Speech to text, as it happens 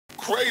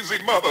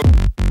crazy mother.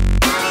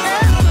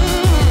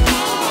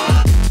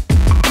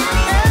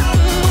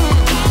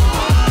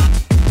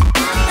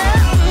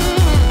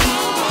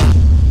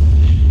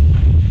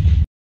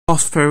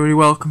 Very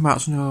welcome back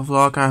to another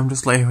vlog. I'm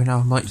just late right now.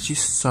 I'm like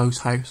just so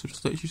tired, so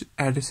just literally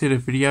edited a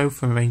video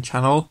for my main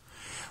channel,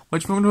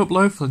 which I'm going to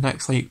upload for the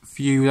next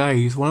few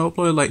days. I want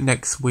to upload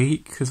next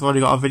week because I've already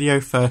got a video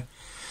for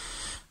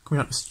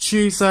coming out this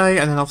Tuesday,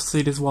 and then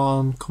obviously there's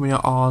one coming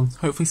out on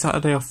hopefully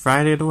Saturday or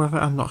Friday or whatever.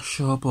 I'm not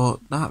sure, but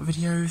that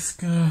video is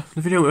the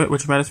video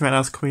which I'm editing right now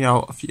is coming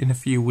out in a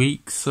few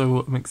weeks,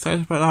 so I'm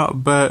excited about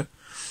that. But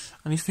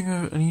I need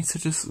to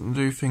just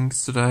do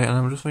things today, and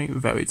I'm just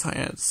very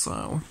tired,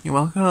 so you're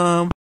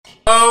welcome.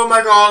 Oh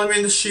my god, I'm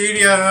in the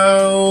studio.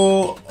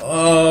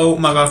 Oh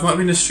my god, I've not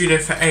been in the studio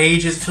for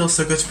ages. It feels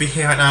so good to be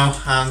here right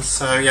now, and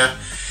so yeah.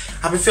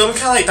 I've been filming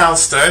kind of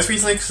downstairs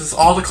recently because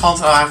all the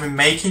content I've been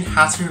making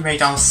has been made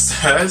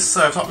downstairs,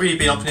 so I've not really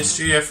been up in the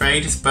studio for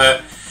ages,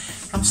 but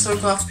I'm so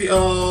glad to be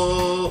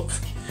up.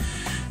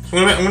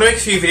 I'm going to make a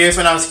few videos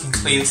right now, as you can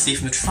clearly see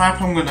from the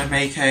tripod. I'm going to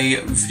make a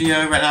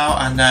video right now,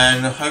 and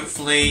then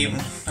hopefully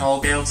I'll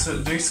be able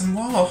to do some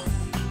more.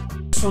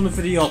 Just filmed a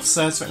video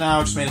upstairs right now.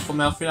 I just made a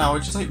thumbnail for it now,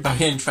 which is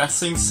very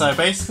interesting. So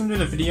basically I'm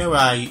doing a video where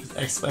I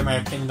explain my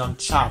opinion on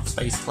chavs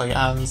basically,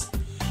 and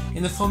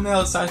in the thumbnail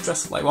I decided to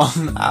dress up like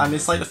one, and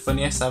it's the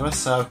funniest ever,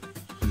 so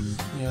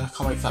yeah, I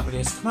can't wait for that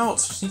video to come out.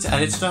 So I just need to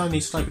edit today. I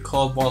need to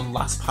record one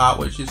last part,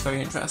 which is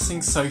very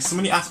interesting. So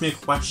somebody asked me a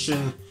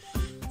question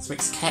to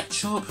mix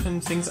ketchup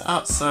and things like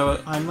that,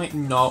 so I'm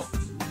not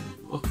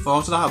looking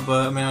forward to that,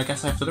 but I mean I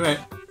guess I have to do it.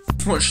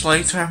 Much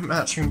later, I haven't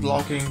actually been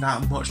vlogging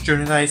that much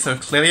during the day, so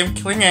clearly I'm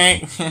killing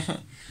it.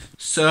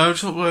 So I'm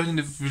just uploading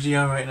the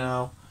video right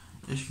now,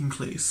 as you can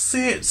clearly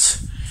see it,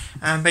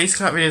 and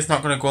basically that video is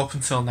not going to go up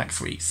until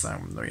next week, so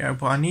there we go.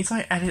 But I need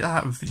to edit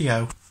that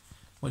video,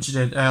 which I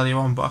did earlier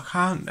on, but I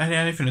can't edit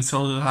anything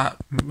until that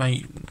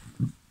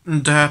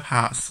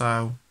part,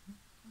 so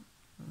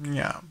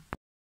yeah.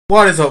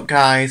 What is up,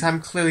 guys?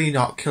 I'm clearly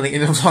not killing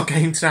it in the vlog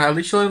game today. I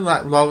literally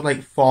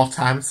vlogged 4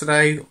 times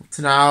today up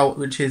to now,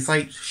 which is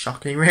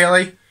shocking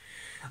really.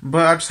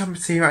 But I just happen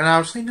to see right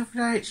now, just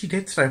nothing I actually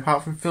did today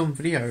apart from film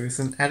videos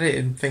and edit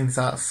and things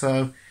like that.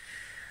 So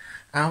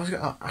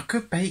I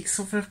could bake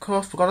something, of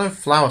course, but I've got no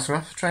flour, so I'm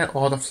gonna have to try and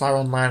order flour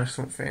online or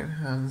something.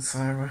 And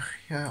so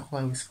yeah,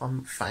 all those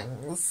fun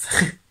things.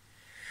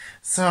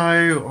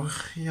 So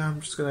yeah,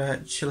 I'm just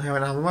gonna chill here right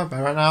now. I'm on my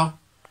bed right now.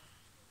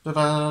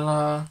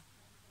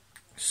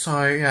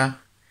 So yeah,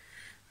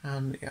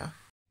 and yeah.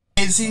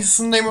 It's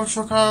Sunday,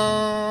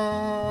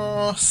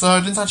 motherfucker. So I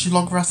didn't actually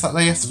vlog the rest of that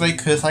day yesterday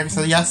because, like I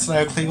said,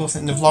 yesterday I clearly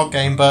wasn't in the vlog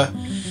game, but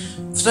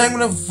today I'm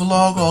gonna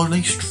vlog, or at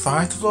least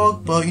try to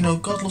vlog. But you know,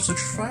 God loves to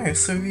try,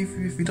 so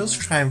if he does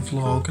try and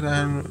vlog,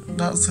 then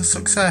that's a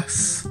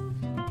success.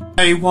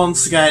 Hey,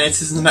 once again, it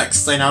is the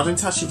next day now. I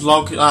didn't actually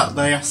vlog that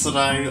day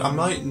yesterday. I'm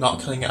not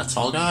killing it at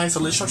all, guys.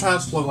 I literally tried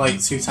to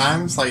vlog 2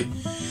 times,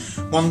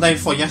 one day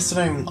before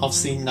yesterday, and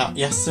obviously not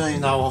yesterday,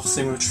 now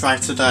obviously we'll try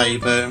today,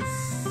 but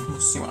we'll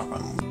see what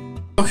happens.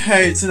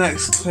 Okay, it's the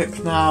next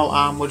clip now,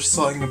 and we're just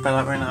sorting the bed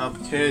out right now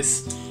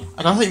because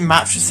I don't think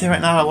mattress here right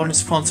now. I wanted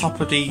to put on top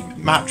of the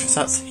mattress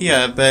that's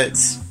here, but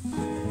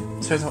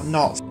turns out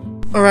not.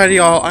 Alrighty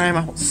y'all, I am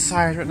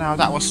outside right now.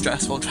 That was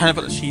stressful, trying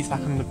to put the sheets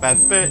back on the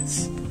bed, but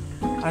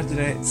I did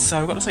it.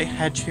 So I've got this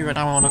hedge here right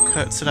now I want to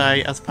cut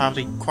today as part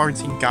of the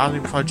quarantine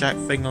gardening project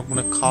thing, I'm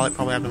going to call it,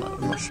 probably. I'm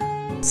not sure.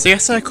 So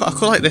yesterday I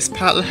cut this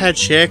part of the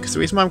hedge here, because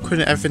the reason why I'm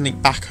cutting everything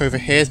back over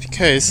here is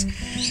because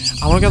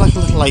I want to get a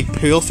little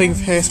pool thing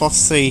for here, so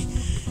obviously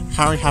I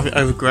can't really have it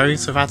overgrown,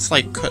 so I've had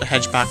to cut the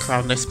hedge back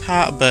around this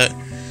part, but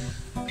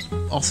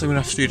also I'm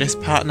going to have to do this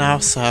part now,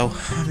 so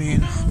I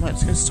mean,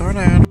 let's get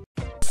started.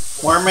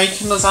 We're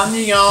making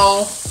lasagna,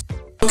 y'all!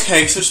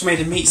 Okay, so I just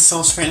made a meat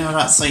sauce right now,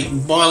 that's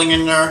boiling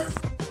in there.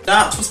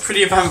 That was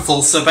pretty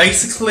eventful. So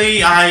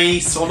basically I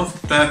sort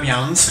of burnt my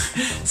hands.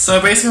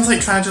 So basically I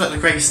was trying to do the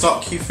great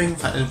stock cube thing,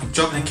 the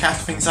jug and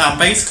kettle things out.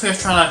 Basically I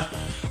was trying to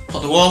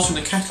put the water in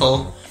the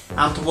kettle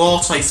and the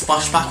water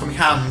splashed back on my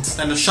hand.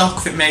 Then the shock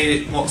of it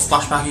made it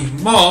splash back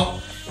even more,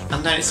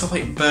 and then it sort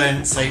of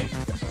burnt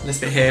this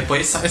bit here.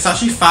 But it's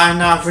actually fine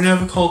now. I've run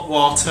over cold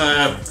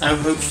water.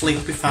 Hopefully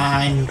it'll be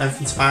fine.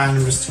 Everything's fine.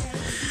 I'm just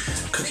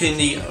cooking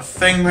the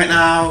thing right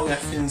now.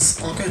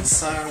 Everything's all good.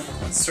 So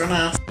let's run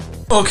out.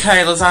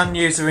 Okay,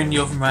 lasagnas are in the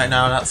oven right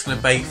now. That's going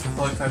to bake for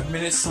 45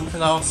 minutes,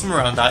 something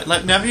around that.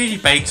 Never usually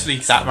bakes for the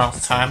exact amount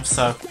of time,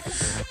 so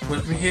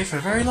we'll be here for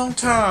a very long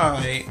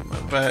time.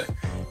 But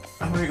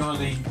I'm going to go on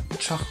the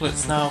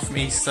chocolates now from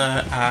Easter,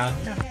 and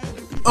yeah.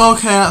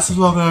 Okay, that's the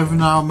vlog over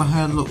now. My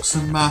hair looks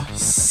a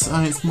mess,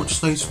 and it's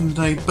much later in the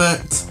day,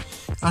 but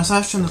I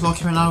decided to turn the vlog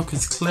here now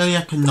because clearly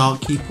I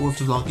cannot keep up with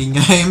the vlogging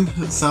game.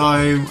 So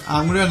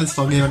I'm going to end this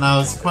vlog here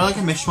now. It's quite a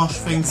mishmash of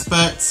things,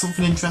 but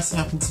something interesting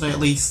happened today at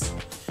least.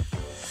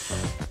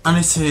 And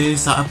it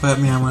is that I burnt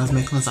my hand when I was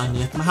making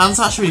lasagna. My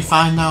hand's actually really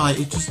fine now, I do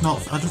not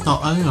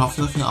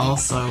feel anything at all,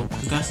 so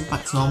I guess it's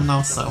back to normal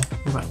now, so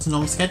we're back to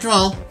normal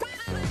schedule.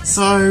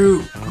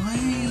 So,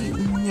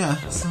 yeah,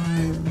 so